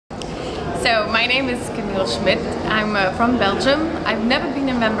So my name is Camille Schmidt. I'm from Belgium. I've never been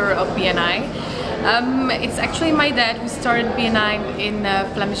a member of BNI. It's actually my dad who started BNI in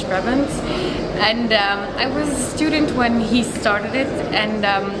Flemish Brabant, and I was a student when he started it, and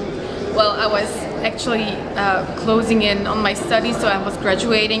well, I was actually closing in on my studies, so I was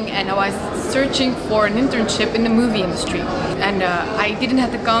graduating and I was searching for an internship in the movie industry, and I didn't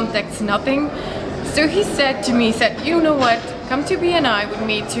have the contacts, nothing. So he said to me, you know what, come to BNI with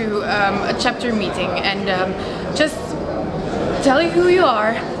me to a chapter meeting and just tell you who you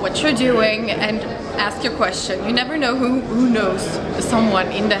are, what you're doing, and ask your question. You never know who knows someone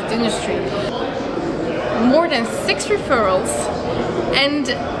in that industry. More than 6 referrals, and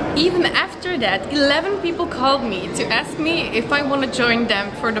even after that 11 people called me to ask me if I want to join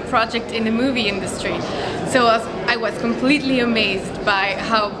them for the project in the movie industry. So I was completely amazed by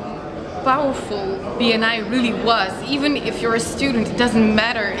how powerful BNI really was. Even if you're a student, it doesn't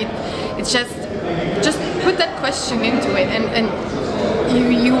matter. It's just put that question into it, and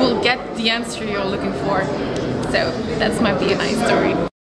you will get the answer you're looking for. So that's my BNI story.